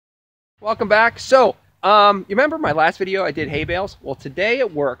Welcome back. So, you remember my last video I did hay bales? Well, today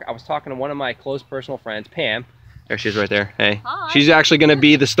at work, I was talking to one of my close personal friends, Pam. There she is right there. Hey. Hi. She's actually going to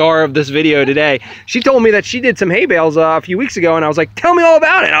be the star of this video today. She told me that she did some hay bales a few weeks ago, and I was like, tell me all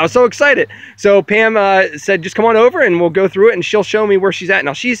about it. I was so excited. So Pam said, just come on over and we'll go through it, and she'll show me where she's at.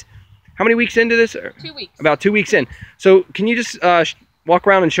 Now, she's how many weeks into this? 2 weeks. About 2 weeks in. So can you just walk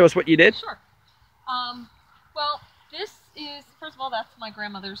around and show us what you did? Sure. Well, this is, first of all, that's my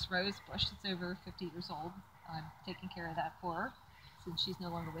grandmother's rose bush. It's over 50 years old. I'm taking care of that for her since she's no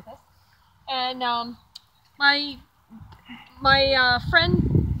longer with us. And my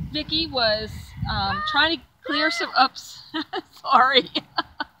friend Vicky was trying to clear some, oops, sorry.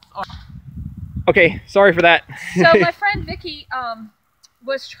 Okay, sorry for that. So my friend Vicky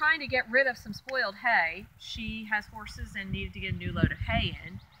was trying to get rid of some spoiled hay. She has horses and needed to get a new load of hay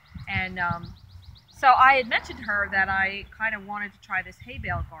in. And so I had mentioned to her that I kind of wanted to try this hay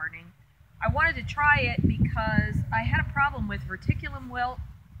bale gardening. I wanted to try it because I had a problem with verticulum wilt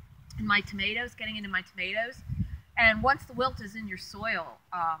in my tomatoes, getting into my tomatoes. And once the wilt is in your soil,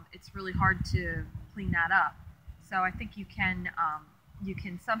 it's really hard to clean that up. So I think you can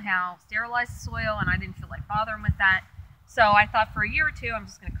somehow sterilize the soil, and I didn't feel like bothering with that. So I thought for a year or two, I'm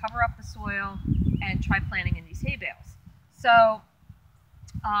just going to cover up the soil and try planting in these hay bales. So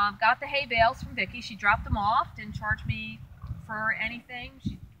got the hay bales from Vicky. She dropped them off, didn't charge me for anything.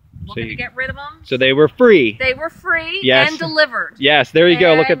 She looking to get rid of them. So they were free. They were free, yes, and delivered. Yes, there you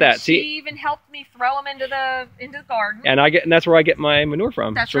go. Look at that. She See, even helped me throw them into the garden. and that's where I get my manure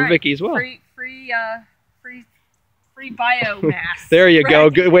from. That's from right. Vicky as well. Free biomass. There you right? go.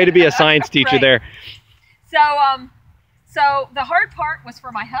 Good way to be a science teacher right. there. So the hard part was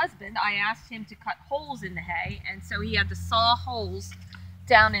for my husband. I asked him to cut holes in the hay, and so he had to saw holes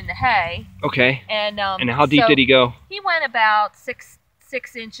down in the hay. Okay. And how deep did he go? He went about 6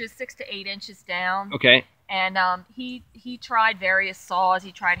 inches, 6 to 8 inches down. Okay. And he tried various saws.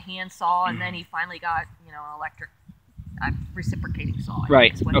 He tried hand saw, and then he finally got an electric reciprocating saw.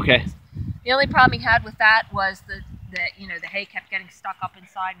 Right. Okay. The only problem he had with that was that the hay kept getting stuck up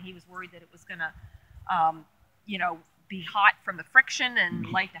inside, and he was worried that it was gonna be hot from the friction and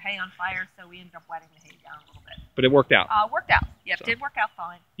light the hay on fire. So we ended up wetting the hay down a little bit. But it worked out. Worked out. Yep, So. did work out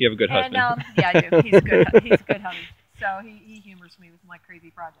fine. You have a good husband. And yeah, I do. He's a good hubby. So he humors me with my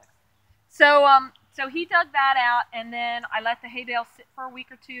crazy projects. So so he dug that out, and then I let the hay bales sit for a week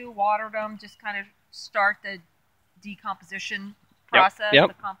or two, watered them, just kind of start the decomposition process, Yep.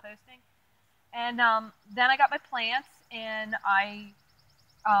 the composting. And then I got my plants, and I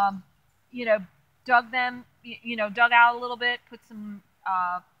dug them, dug out a little bit, put some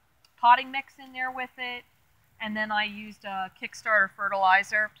potting mix in there with it, and then I used a Kickstarter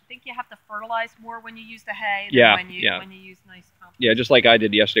fertilizer. I think you have to fertilize more when you use the hay than when you use nice compost. Yeah, just like I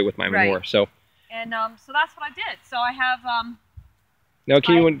did yesterday with my manure. Right. So. And so that's what I did. So I have. Now,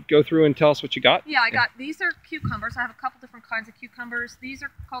 can you go through and tell us what you got? Yeah, I got, these are cucumbers. I have a couple different kinds of cucumbers. These are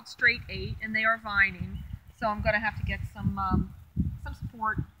called straight 8, and they are vining. So I'm going to have to get some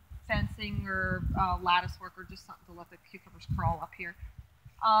support fencing or lattice work, or just something to let the cucumbers crawl up here.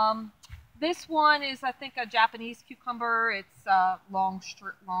 This one is, I think, a Japanese cucumber. It's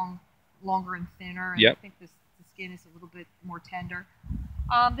longer and thinner, and yep. I think the skin is a little bit more tender.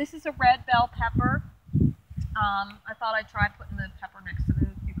 This is a red bell pepper. I thought I'd try putting the pepper next to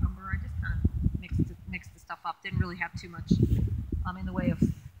the cucumber. I just kind of mixed the stuff up. Didn't really have too much in the way of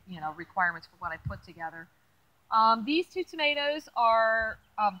requirements for what I put together. These two tomatoes are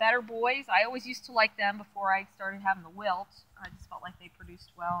better boys. I always used to like them before I started having the wilt. I just felt like they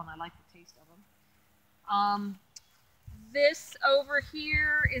produced well, and I liked the taste of them. This over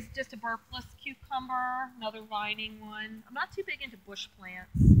here is just a burpless cucumber, another vining one. I'm not too big into bush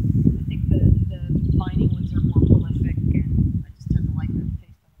plants. I think the vining ones are more prolific, and I just tend to like the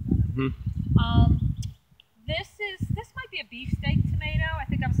taste of them better. Mm-hmm. This might be a beefsteak tomato. I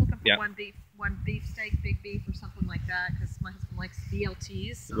think I was looking for yep. one beefsteak, big beef, or something like that, because my husband likes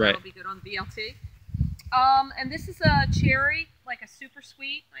BLTs, so right. that'll be good on the BLT. And this is a cherry, like a super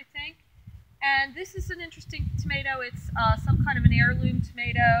sweet, I think. And this is an interesting tomato. It's some kind of an heirloom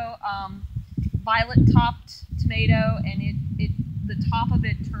tomato, violet-topped tomato, and the top of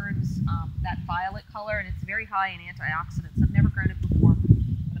it turns that violet color, and it's very high in antioxidants. I've never grown it before, but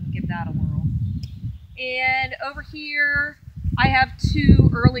I'm gonna give that a whirl. And over here, I have 2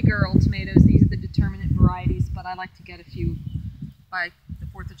 early girl tomatoes. These are the determinate varieties, but I like to get a few by the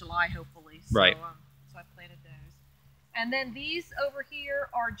 4th of July, hopefully. So, right. So I planted those. And then these over here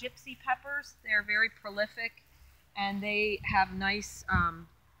are gypsy peppers. They're very prolific, and they have nice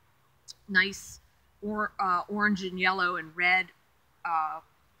orange and yellow and red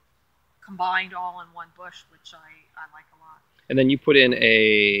combined all in one bush, which I like a lot. And then you put in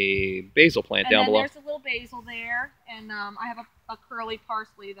a basil plant down below. And then there's a little basil there, and I have a curly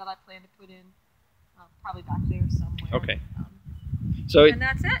parsley that I plan to put in probably back there somewhere. Okay. So and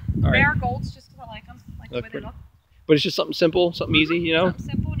that's it. Marigolds, just because I like them, like the way they look. But it's just something simple, something easy, you know. Something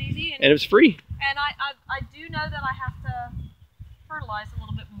simple and easy, and it's free. And I do know that I have to fertilize a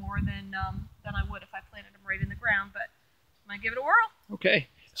little bit more than I would if I planted them right in the ground, but I'm gonna give it a whirl. Okay.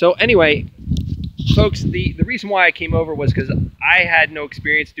 So anyway, folks, the reason why I came over was because I had no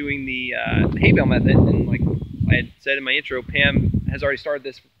experience doing the hay bale method, and like I had said in my intro, Pam has already started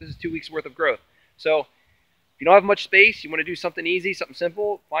this. This is 2 weeks worth of growth. So if you don't have much space, you want to do something easy, something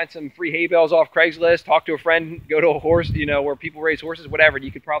simple, find some free hay bales off Craigslist, talk to a friend, go to a horse, you know, where people raise horses, whatever.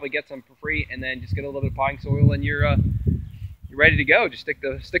 You could probably get some for free, and then just get a little bit of potting soil, and you're ready to go. Just stick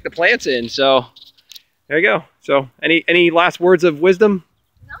the plants in. So there you go. So any last words of wisdom?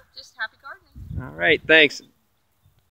 No, just happy gardening. All right, thanks.